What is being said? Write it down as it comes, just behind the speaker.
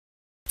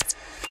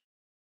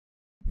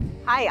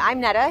Hi, I'm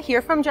Netta, here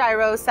from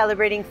Gyro,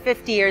 celebrating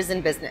 50 years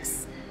in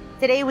business.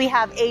 Today we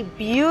have a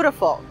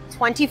beautiful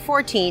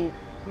 2014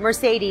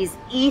 Mercedes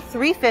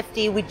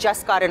E350 we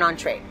just got in on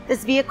trade.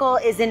 This vehicle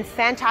is in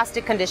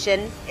fantastic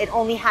condition. It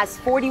only has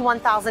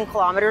 41,000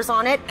 kilometers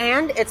on it,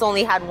 and it's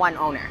only had one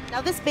owner.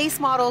 Now this base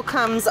model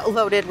comes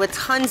loaded with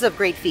tons of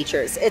great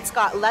features. It's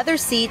got leather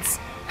seats,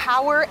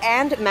 power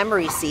and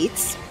memory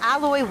seats,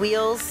 alloy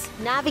wheels,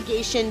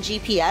 navigation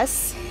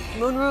GPS,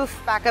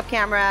 moonroof, backup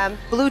camera,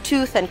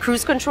 Bluetooth and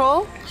cruise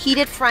control,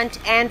 heated front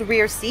and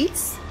rear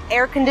seats,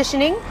 air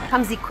conditioning,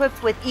 comes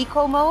equipped with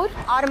eco mode,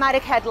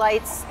 automatic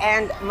headlights,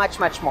 and much,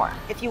 much more.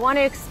 If you want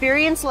to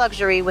experience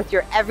luxury with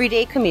your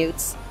everyday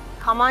commutes,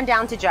 come on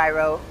down to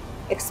Gyro,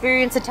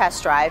 experience a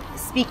test drive,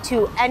 speak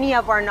to any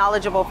of our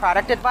knowledgeable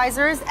product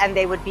advisors, and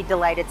they would be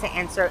delighted to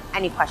answer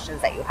any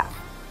questions that you have.